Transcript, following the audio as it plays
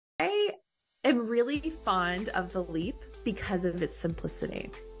am really fond of the Leap because of its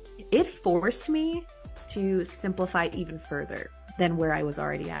simplicity. It forced me to simplify even further than where I was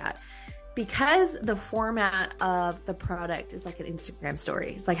already at. Because the format of the product is like an Instagram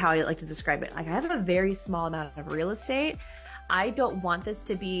story. It's like how I like to describe it. Like, I have a very small amount of real estate. I don't want this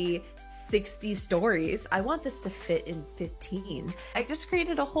to be 60 stories. I want this to fit in 15. I just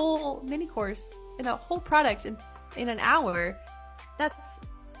created a whole mini course and a whole product in an hour.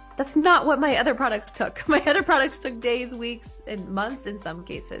 That's not what my other products took. My other products took days, weeks, and months in some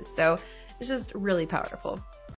cases. So it's just really powerful.